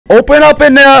Open up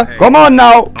in there. Hey. Come on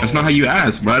now. That's not how you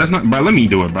ask, bro. That's not, bro. Let me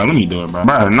do it, bro. Let me do it, bro.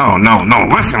 Bro, no.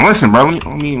 Listen, bro. Let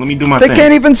me do my They thing.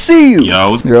 can't even see you.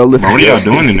 Yo, bro, what are y'all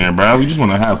doing in there, bro? We just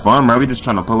want to have fun, bro. We just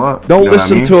trying to pull up. Don't You know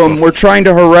listen what to I them. We're trying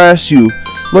to harass you.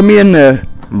 Let me in there.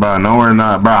 Bro, no, we're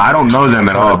not, bro. I don't know them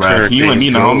at all, bro. Can you let me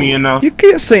know me in there? You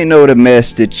can't say no to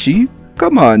Master Chief.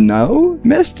 Come on now.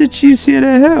 Master Chief's here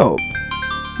to help.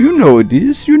 You know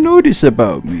this. You know this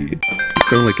about me. You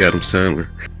sound like Adam Sandler.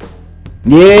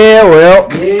 Yeah, well.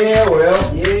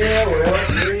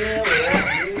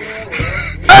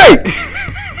 Hey!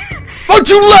 What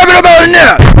you laughing about in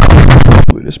there?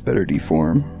 Ooh, this better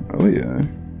deform. Oh yeah.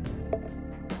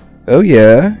 Oh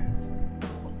yeah.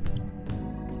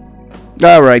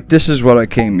 Alright, this is what I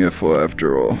came here for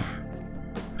after all.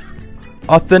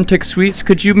 Authentic Sweets,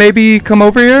 could you maybe come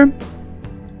over here?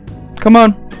 Come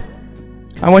on.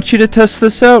 I want you to test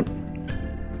this out.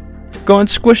 Go and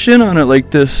squish in on it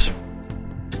like this.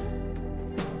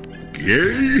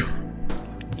 Yay!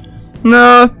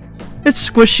 Nah, it's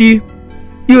squishy.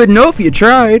 You would know if you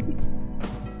tried.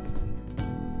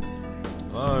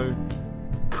 Hi.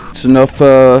 It's enough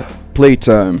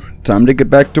playtime. Time to get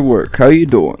back to work. How you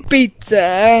doing?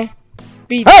 Pizza.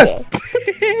 Hey!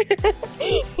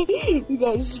 You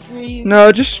guys scream.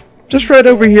 No, just right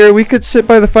over here. We could sit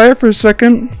by the fire for a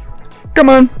second. Come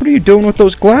on. What are you doing with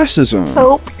those glasses on?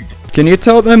 Help. Can you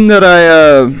tell them that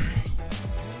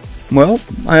well,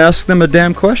 I asked them a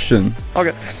damn question.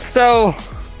 Okay, so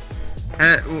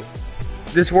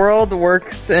this world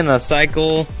works in a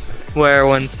cycle where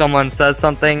when someone says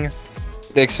something,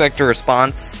 they expect a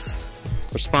response.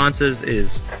 Responses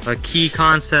is a key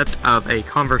concept of a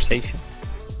conversation.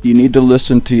 You need to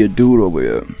listen to your dude over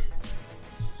here.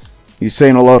 He's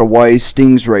saying a lot of wise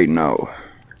things right now.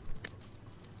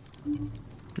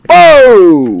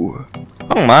 Oh!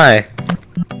 Oh my.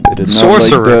 I did not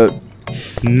Sorcerer. like that.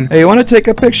 Hey, you want to take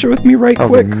a picture with me right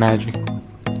quick? Magic.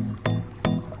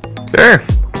 Sure.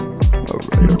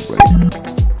 Alright.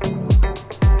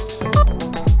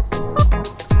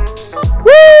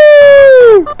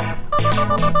 Woo!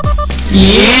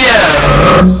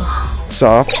 Yeah!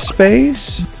 Soft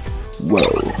space? Whoa.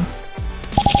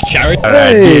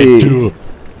 Hey!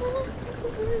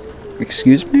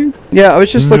 Excuse me? Yeah, I was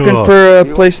just looking for a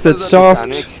place that's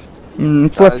soft,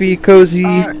 fluffy, cozy.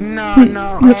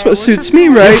 That's what suits me,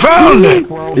 right? Found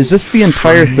it! Is this the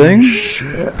entire thing?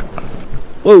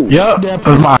 Whoa. Yep, that's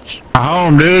my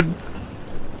home, dude.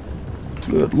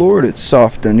 Good lord, it's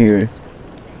soft in here.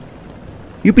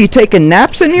 You be taking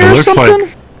naps in here or looks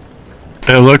something?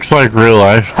 It looks like real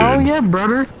life, dude. Oh yeah,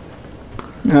 brother.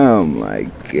 Oh my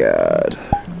god.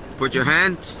 Put your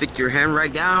hand, stick your hand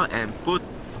right down, and put.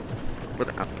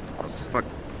 What the fuck?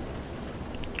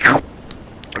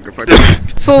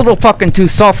 It's a little fucking too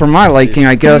soft for my liking,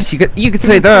 I guess. You could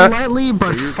say that. Politely,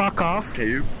 but fuck off. Can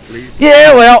you please?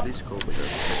 Yeah, well, Please go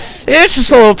with it's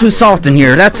just a little too soft in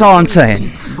here. That's all I'm saying.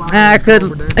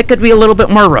 It could be a little bit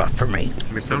more rough for me.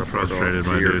 that. I'm frustrated,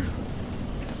 my dude.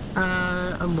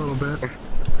 A little bit.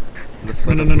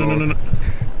 No.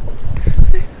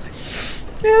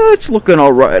 Yeah, it's looking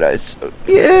alright.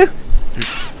 Yeah.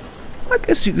 I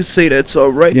guess you could say that's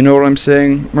alright. You know what I'm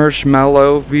saying?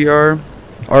 Marshmallow VR.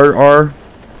 RR.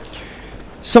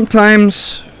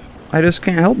 Sometimes I just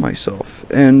can't help myself.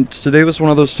 And today was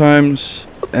one of those times,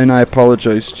 and I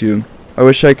apologize to you. I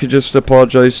wish I could just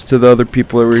apologize to the other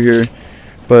people that were here,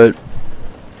 but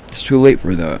it's too late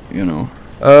for that, you know.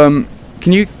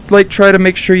 Can you, like, try to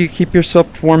make sure you keep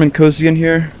yourself warm and cozy in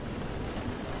here?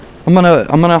 I'm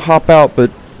gonna hop out,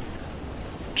 but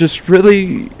just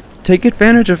really take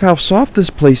advantage of how soft this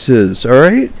place is,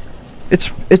 alright?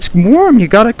 It's warm, you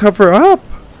gotta cover up.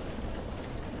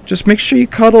 Just make sure you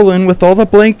cuddle in with all the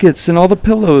blankets and all the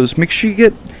pillows. Make sure you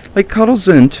get, like, cuddles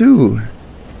in, too.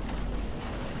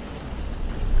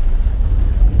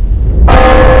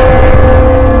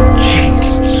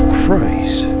 Jesus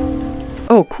Christ.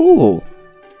 Oh, cool.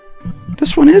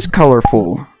 This one is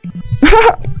colorful.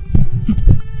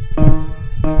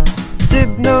 Tip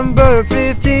number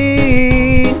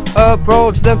 15.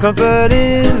 Approach them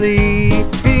confidently.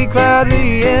 Speak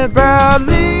loudly and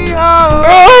proudly.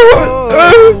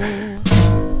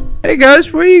 Hey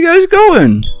guys, where are you guys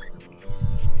going?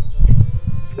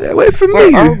 Stay away from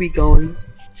me. Where are we going?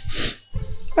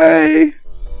 Hey.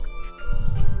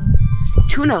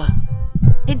 Tuna.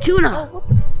 Hey, Tuna.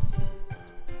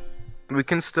 We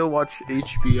can still watch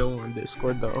HBO on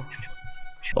Discord though.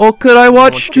 Oh, could I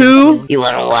watch too? You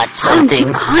wanna watch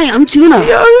something? Hi, I'm Tuna.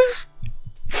 Yes.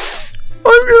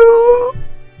 Oh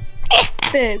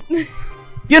no.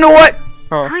 You know what?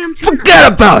 Hi, I'm Tuna.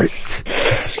 Forget about it.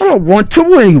 I don't want to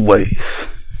anyways.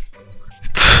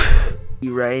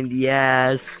 You right in the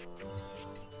ass.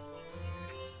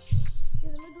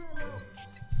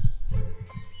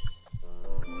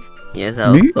 Yes,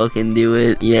 I'll Me? fucking do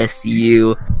it. Yes,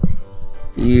 you.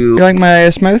 You like my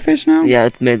smiley face now? Yeah,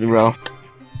 it's mid, bro.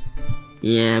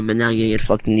 Yeah, but now you get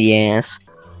fucked in the ass.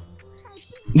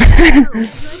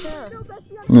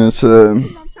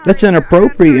 That's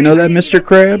inappropriate, you know that, Mr.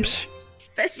 Krabs?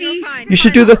 You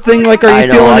should do the thing like, are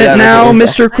you feeling it now,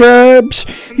 Mr. Krabs?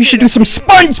 You should do some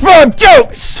SpongeBob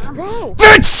jokes!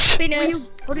 Bitch!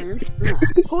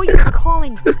 Who are you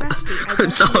calling bestie? I'm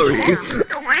sorry.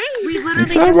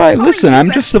 It's alright, listen,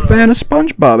 I'm just a fan of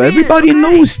SpongeBob. Everybody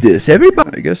knows this.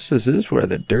 Everybody. I guess this is where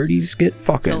the dirties get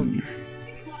fucking.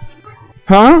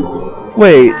 Huh?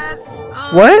 Wait.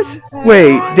 What?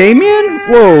 Wait, Damien?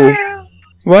 Whoa.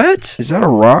 What? Is that a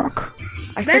rock?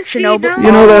 I bet Chernobyl.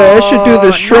 You know that I should do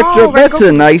the Shrek joke. That's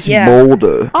a nice Yeah.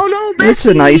 boulder. Oh no, That's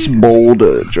a nice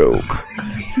boulder joke.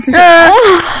 Yeah,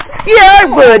 I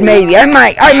would maybe. I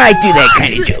might do that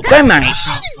kind of joke. I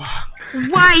might.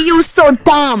 Why are you so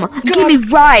dumb? Give me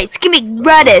rice. Give me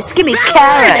lettuce. Give me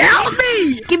carrots. Help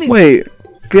me! Give me. Wait,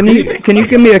 can you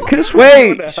give me a kiss?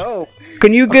 Wait,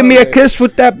 can you give me a kiss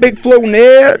with that big floating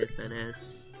head?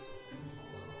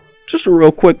 Just a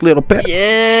real quick little pet.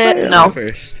 Yeah. No.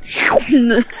 First. Come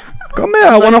here,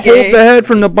 I want to Okay. hold the head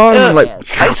from the bottom and like.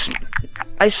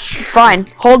 Fine.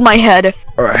 Hold my head.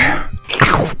 Alright.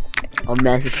 I'll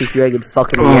master kick your egg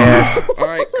fucking the ass.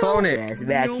 Alright, clone it. Ass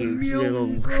back here. You're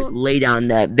gonna lay down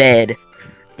that bed.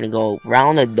 Gonna go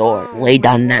round the door. Lay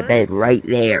down that bed right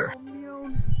there.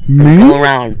 Me? Go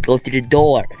around. Go through the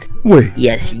door. Wait.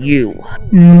 Yes, you.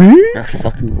 Me? I'll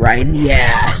fuck you right in the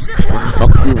ass. I'll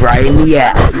fuck you right in the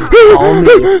ass. Follow me.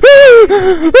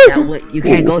 That way, you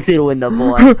can't go through the window,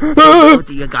 boy. Go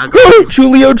through your goddamn-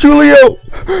 Julio,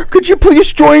 could you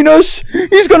please join us?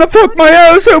 He's gonna fuck my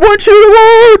ass. I want you to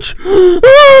watch.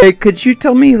 Hey, could you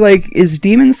tell me, like, is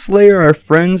Demon Slayer our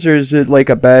friends or is it like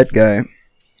a bad guy?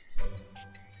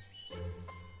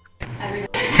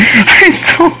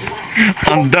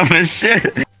 I'm dumb as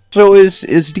shit. So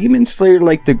is Demon Slayer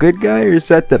like the good guy or is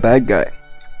that the bad guy?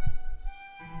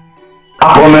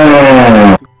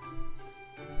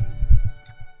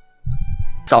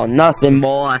 So nothing,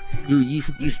 boy. You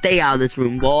stay out of this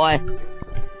room, boy.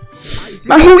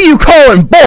 Now who you calling boy?